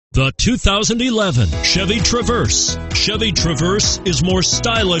The 2011 Chevy Traverse. Chevy Traverse is more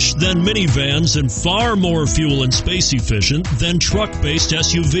stylish than minivans and far more fuel and space efficient than truck-based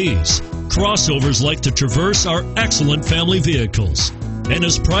SUVs. Crossovers like the Traverse are excellent family vehicles and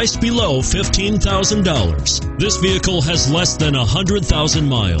is priced below $15,000. This vehicle has less than 100,000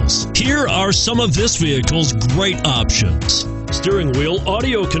 miles. Here are some of this vehicle's great options: steering wheel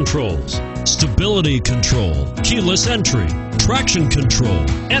audio controls, stability control, keyless entry, traction control,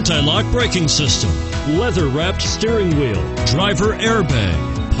 anti-lock braking system, leather-wrapped steering wheel, driver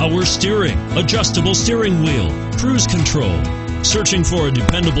airbag, power steering, adjustable steering wheel, cruise control. Searching for a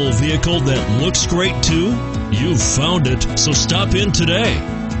dependable vehicle that looks great too? You've found it, so stop in today.